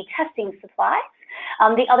to the testing supplies.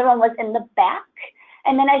 The other one was in the back.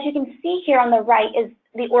 And then as you can see here on the right is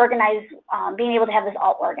the organized, being able to have this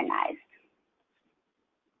all organized.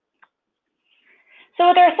 So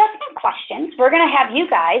with our assessment questions, we're going to have you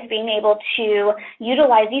guys being able to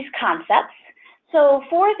utilize these concepts. So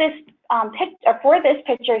for this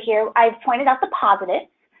picture here, I've pointed out the positives.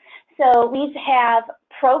 So we have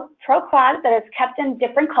ProQuad that is kept in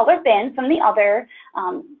different color bins from the other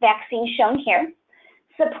vaccines shown here.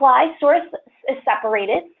 Supply source is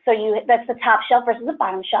separated, so that's the top shelf versus the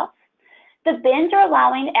bottom shelf. The bins are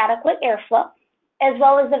allowing adequate airflow, as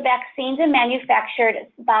well as the vaccines and manufactured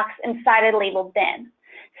box inside a labeled bin.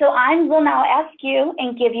 So I will now ask you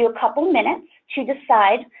and give you a couple minutes to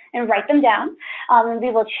decide and write them down.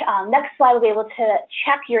 We will next slide will be able to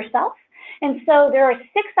check yourself. And so there are 6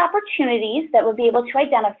 opportunities that we'll be able to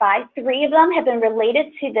identify. 3 of them have been related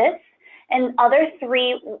to this, and other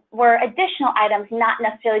 3 were additional items not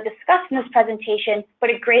necessarily discussed in this presentation, but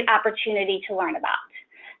a great opportunity to learn about.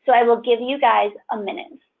 So I will give you guys a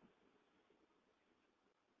minute.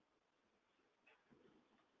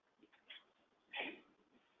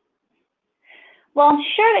 Well, I'm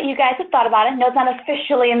sure that you guys have thought about it. No, it's not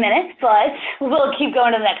officially a minute, but we'll keep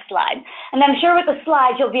going to the next slide. And I'm sure with the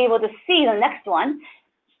slides, you'll be able to see the next one.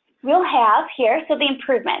 We'll have here, so the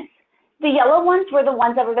improvements. The yellow ones were the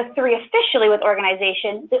ones that were the 3 officially with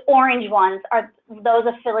organization. The orange ones are those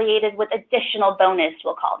affiliated with additional bonus,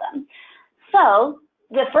 we'll call them. So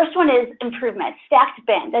The first one is improvement, stacked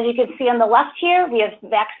bins. As you can see on the left here, we have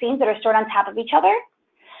vaccines that are stored on top of each other.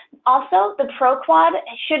 Also, the ProQuad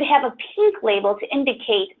should have a pink label to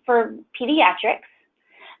indicate for pediatrics.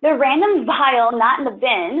 The random vial not in the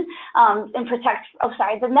bin and protects,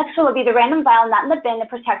 the next one would be the random vial not in the bin that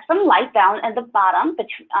protects from light down at the bottom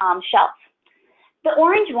shelf. The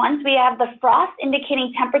orange ones, we have the frost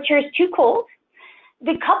indicating temperature is too cold.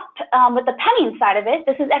 The cup with the penny inside of it,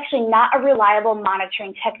 this is actually not a reliable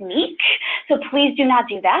monitoring technique, so please do not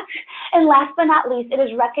do that. And last but not least, it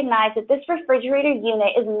is recognized that this refrigerator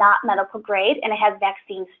unit is not medical grade and it has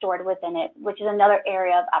vaccines stored within it, which is another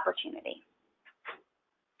area of opportunity.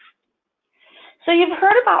 So you've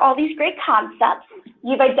heard about all these great concepts.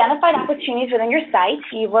 You've identified opportunities within your site.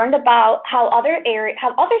 You've learned about how other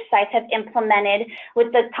sites have implemented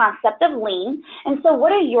with the concept of lean. And so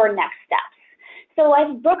what are your next steps? So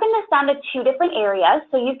I've broken this down to two different areas.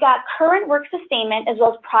 So you've got current work sustainment as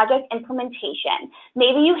well as project implementation.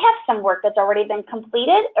 Maybe you have some work that's already been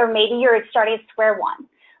completed, or maybe you're starting at square one.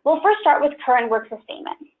 We'll first start with current work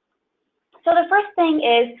sustainment. So the first thing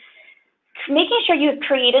is making sure you've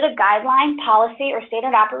created a guideline, policy, or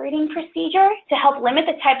standard operating procedure to help limit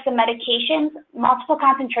the types of medications, multiple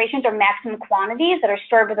concentrations, or maximum quantities that are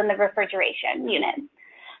stored within the refrigeration unit.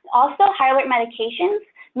 Also, high alert medications,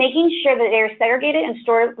 making sure that they are segregated and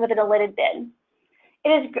stored within a lidded bin. It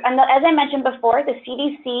is, as I mentioned before, the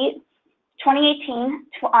CDC 2018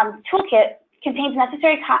 toolkit contains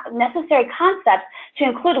necessary concepts to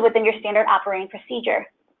include within your standard operating procedure.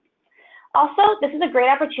 Also, this is a great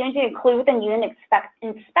opportunity to include within unit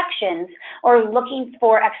inspections or looking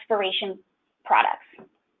for expiration products,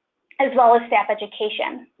 as well as staff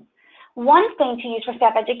education. One thing to use for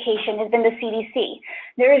staff education has been the CDC.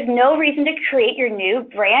 There is no reason to create your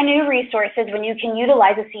brand new resources when you can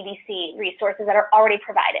utilize the CDC resources that are already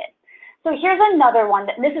provided. So here's another one.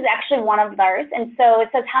 This is actually one of theirs. And so it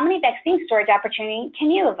says, how many vaccine storage opportunities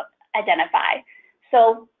can you identify?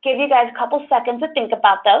 So give you guys a couple seconds to think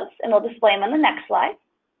about those, and we'll display them on the next slide.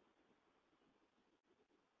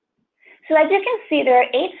 So as you can see, there are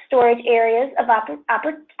 8 storage areas of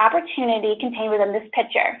opportunity contained within this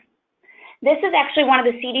picture. This is actually one of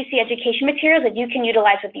the CDC education materials that you can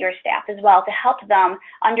utilize with your staff as well to help them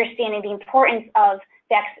understanding the importance of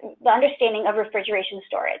the understanding of refrigeration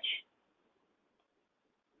storage.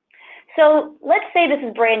 So let's say this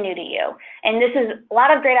is brand new to you, and this is a lot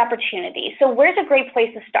of great opportunities. So where's a great place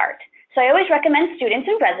to start? So I always recommend students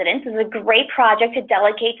and residents. This is a great project to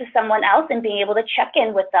delegate to someone else and being able to check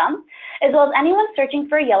in with them, as well as anyone searching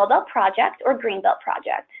for a Yellow Belt project or Green Belt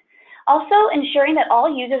project. Also, ensuring that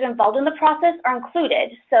all users involved in the process are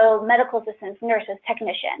included, so medical assistants, nurses,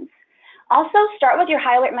 technicians. Also, start with your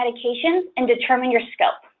high alert medications and determine your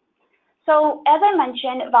scope. So as I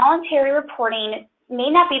mentioned, voluntary reporting may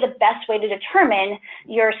not be the best way to determine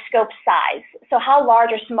your scope size, so how large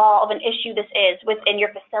or small of an issue this is within your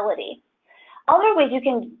facility. Other ways you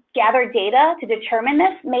can gather data to determine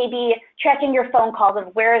this may be tracking your phone calls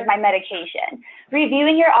of where is my medication,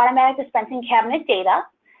 reviewing your automatic dispensing cabinet data,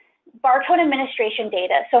 barcode administration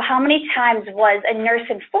data, so how many times was a nurse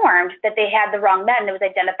informed that they had the wrong med and it was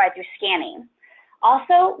identified through scanning.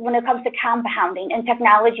 Also, when it comes to compounding and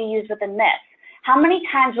technology used within this, how many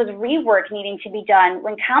times was rework needing to be done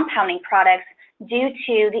when compounding products due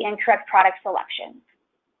to the incorrect product selection?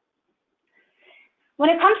 When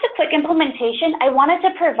it comes to quick implementation, I wanted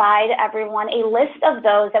to provide everyone a list of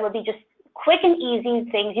those that would be just quick and easy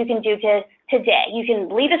things you can do today. You can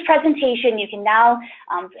leave this presentation, you can now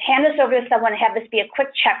hand this over to someone and have this be a quick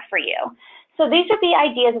check for you. So these would be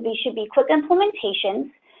ideas that these should be quick implementations.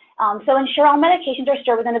 So ensure all medications are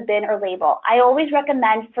stored within a bin or label. I always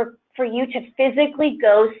recommend for you to physically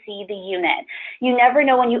go see the unit. You never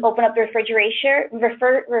know when you open up the refrigerator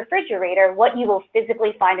what you will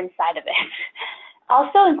physically find inside of it.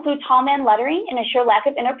 Also include tall man lettering and ensure lack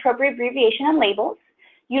of inappropriate abbreviation on labels.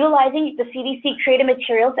 Utilizing the CDC creative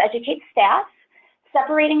materials to educate staff,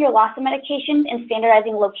 separating your loss of medications, and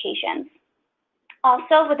standardizing locations.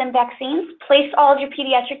 Also, within vaccines, place all of your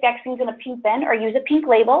pediatric vaccines in a pink bin or use a pink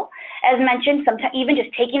label. As mentioned, sometimes even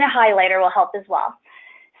just taking a highlighter will help as well.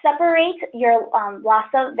 Separate your loss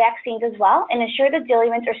of vaccines as well and ensure the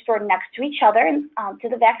diluents are stored next to each other to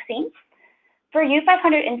the vaccines. For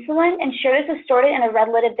U500 insulin, ensure this is stored in a red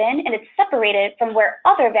lidded bin and it's separated from where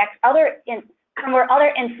other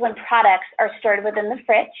insulin products are stored within the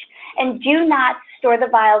fridge, and do not store the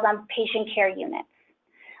vials on patient care units.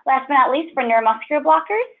 Last but not least, for neuromuscular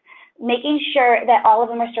blockers, making sure that all of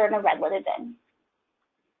them are stored in a red lidded bin.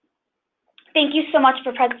 Thank you so much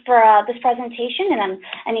for this presentation, and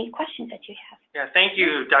any questions that you have. Yeah, thank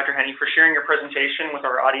you, Dr. Henne, for sharing your presentation with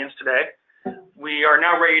our audience today. We are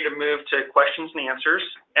now ready to move to questions and answers.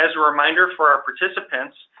 As a reminder for our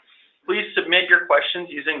participants, please submit your questions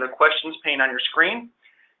using the questions pane on your screen.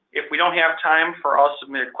 If we don't have time for all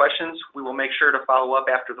submitted questions, we will make sure to follow up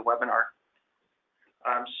after the webinar.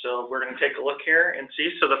 So we're going to take a look here and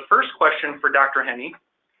see. So the first question for Dr. Henne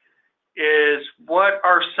is, what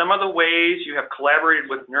are some of the ways you have collaborated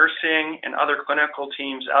with nursing and other clinical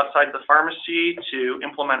teams outside the pharmacy to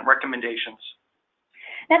implement recommendations?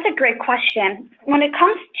 That's a great question. When it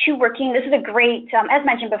comes to working, this is a great, as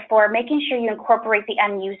mentioned before, making sure you incorporate the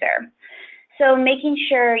end user. So making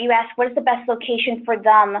sure you ask what is the best location for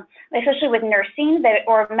them, especially with nursing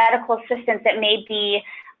or medical assistants that may be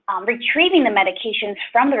retrieving the medications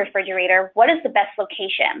from the refrigerator. What is the best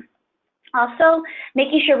location? Also,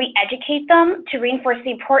 making sure we educate them to reinforce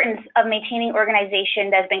the importance of maintaining organization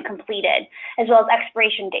that's been completed, as well as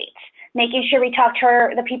expiration dates. Making sure we talk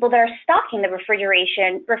to the people that are stocking the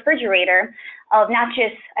refrigerator of not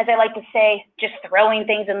just, as I like to say, just throwing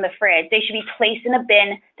things in the fridge. They should be placed in a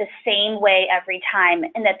bin the same way every time,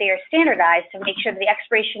 and that they are standardized to make sure that the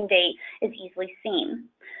expiration date is easily seen.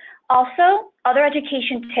 Also, other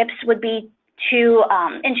education tips would be to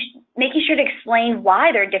making sure to explain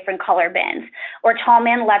why there are different color bins or tall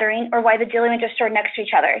man lettering, or why the diluents are stored next to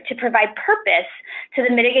each other, to provide purpose to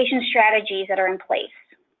the mitigation strategies that are in place.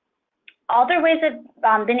 Other ways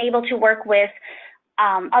I've been able to work with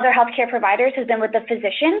other healthcare providers has been with the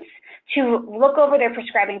physicians to look over their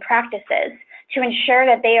prescribing practices to ensure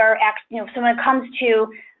that they are, so when it comes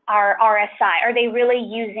to our RSI, are they really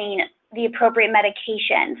using the appropriate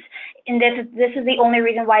medications? And this is the only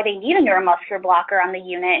reason why they need a neuromuscular blocker on the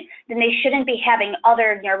unit, then they shouldn't be having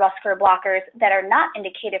other neuromuscular blockers that are not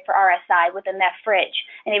indicated for RSI within that fridge,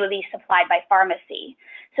 and they would be supplied by pharmacy.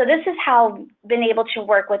 So this is how I've been able to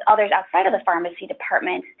work with others outside of the pharmacy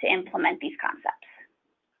department to implement these concepts.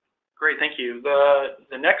 Great, thank you.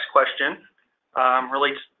 The next question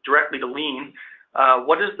relates directly to lean.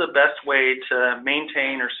 What is the best way to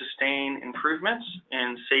maintain or sustain improvements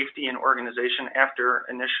in safety and organization after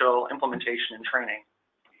initial implementation and training?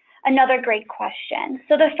 Another great question.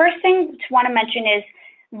 So the first thing to want to mention is,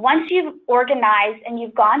 once you've organized and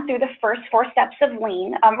you've gone through the first 4 steps of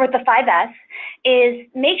lean, or the 5S, is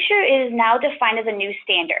make sure it is now defined as a new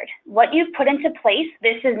standard. What you've put into place,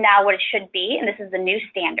 this is now what it should be, and this is the new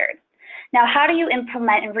standard. Now, how do you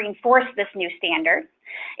implement and reinforce this new standard?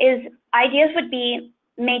 Ideas would be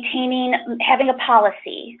having a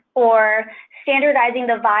policy, or standardizing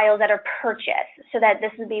the vials that are purchased, so that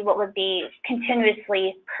this would be what would be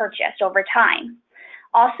continuously purchased over time.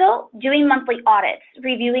 Also, doing monthly audits,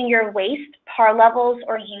 reviewing your waste, par levels,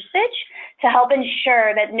 or usage to help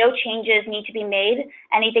ensure that no changes need to be made,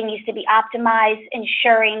 anything needs to be optimized,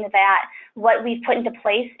 ensuring that what we've put into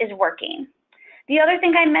place is working. The other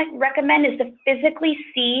thing I recommend is to physically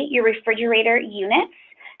see your refrigerator units,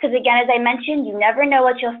 because again, as I mentioned, you never know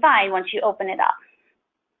what you'll find once you open it up.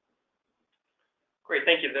 Great,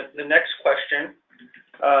 thank you. The next question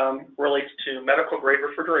relates to medical grade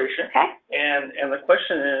refrigeration. Okay. And the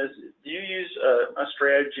question is, do you use a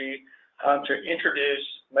strategy to introduce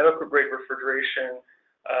medical grade refrigeration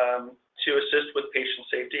to assist with patient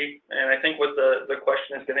safety? And I think what the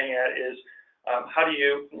question is getting at is, how do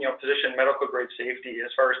you position medical grade safety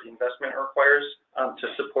as far as the investment it requires to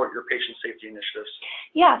support your patient safety initiatives?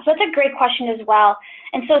 Yeah, so that's a great question as well.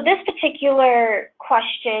 And so this particular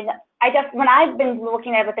question, when I've been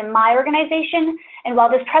looking at it within my organization, and while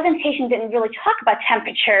this presentation didn't really talk about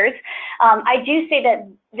temperatures, I do say that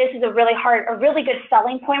this is a really good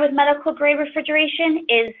selling point with medical grade refrigeration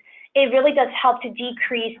is it really does help to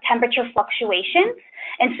decrease temperature fluctuations,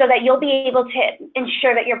 and so that you'll be able to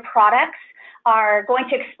ensure that your products are going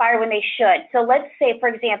to expire when they should. So let's say, for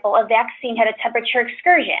example, a vaccine had a temperature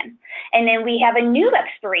excursion, and then we have a new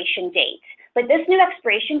expiration date, but this new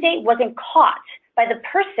expiration date wasn't caught by the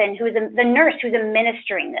person the nurse who's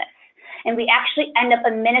administering this, and we actually end up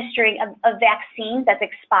administering a vaccine that's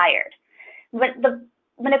expired. But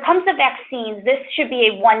when it comes to vaccines, this should be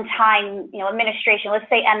a one-time administration. Let's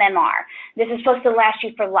say MMR. This is supposed to last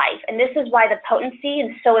you for life, and this is why the potency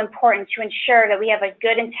is so important, to ensure that we have a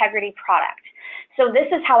good integrity product. So this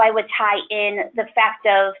is how I would tie in the fact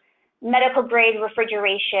of medical grade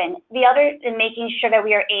refrigeration. The other is making sure that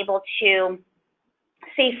we are able to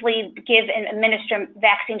safely give and administer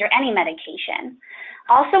vaccines or any medication.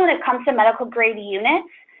 Also, when it comes to medical grade units,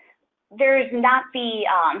 there's not the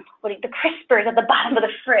crispers at the bottom of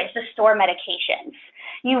the fridge to store medications.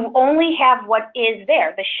 You only have what is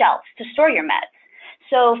there, the shelves, to store your meds.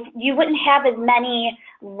 So you wouldn't have as many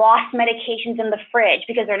lost medications in the fridge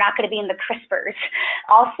because they're not going to be in the crispers.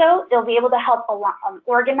 Also, they'll be able to help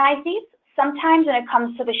organize these. Sometimes when it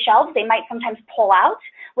comes to the shelves, they might sometimes pull out,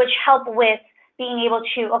 which help with being able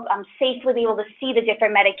to safely be able to see the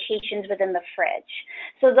different medications within the fridge.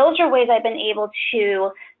 So those are ways I've been able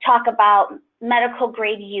to talk about medical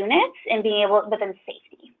grade units and being able within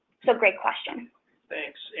safety. So great question.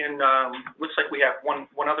 Thanks. And looks like we have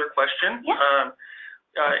one other question. Yeah.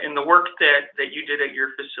 In the work that you did at your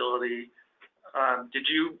facility, did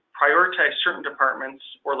you prioritize certain departments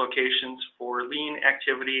or locations for lean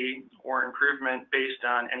activity or improvement based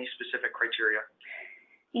on any specific criteria?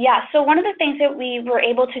 Yeah, so one of the things that we were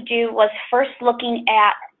able to do was first looking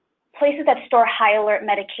at places that store high alert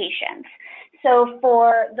medications. So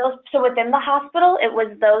for those, so within the hospital, it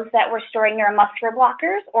was those that were storing neuromuscular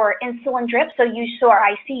blockers or insulin drips, so you saw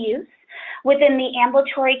our ICUs. Within the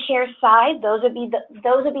ambulatory care side, those would be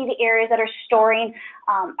the areas that are storing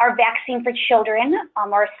our vaccine for children,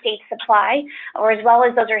 our state supply, or as well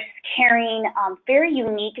as those are carrying very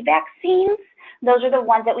unique vaccines. Those are the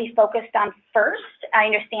ones that we focused on first. I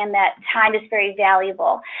understand that time is very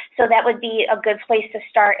valuable, so that would be a good place to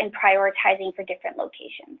start in prioritizing for different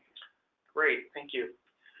locations. Great, thank you.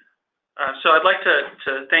 So I'd like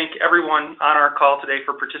to thank everyone on our call today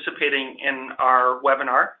for participating in our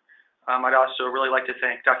webinar. I'd also really like to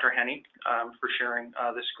thank Dr. Henne for sharing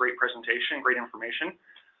this great presentation, great information.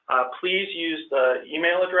 Please use the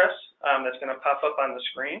email address that's going to pop up on the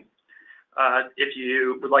screen. If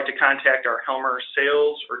you would like to contact our Helmer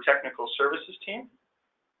sales or technical services team.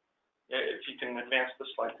 If you can advance the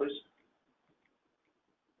slide, please.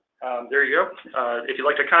 There you go. If you'd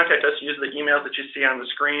like to contact us, use the emails that you see on the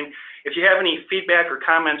screen. If you have any feedback or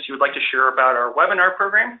comments you would like to share about our webinar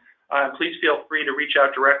program, please feel free to reach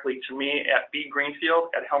out directly to me at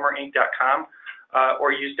bgreenfield@helmerinc.com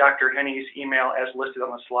or use Dr. Henne's email as listed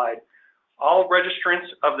on the slide. All registrants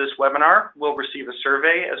of this webinar will receive a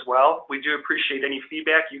survey as well. We do appreciate any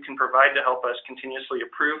feedback you can provide to help us continuously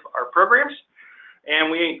improve our programs. And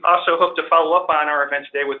we also hope to follow up on our event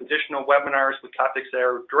today with additional webinars with topics that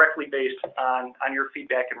are directly based on your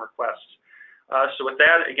feedback and requests. So with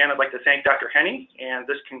that, again, I'd like to thank Dr. Henne, and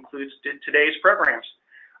this concludes today's programs.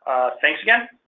 Thanks again.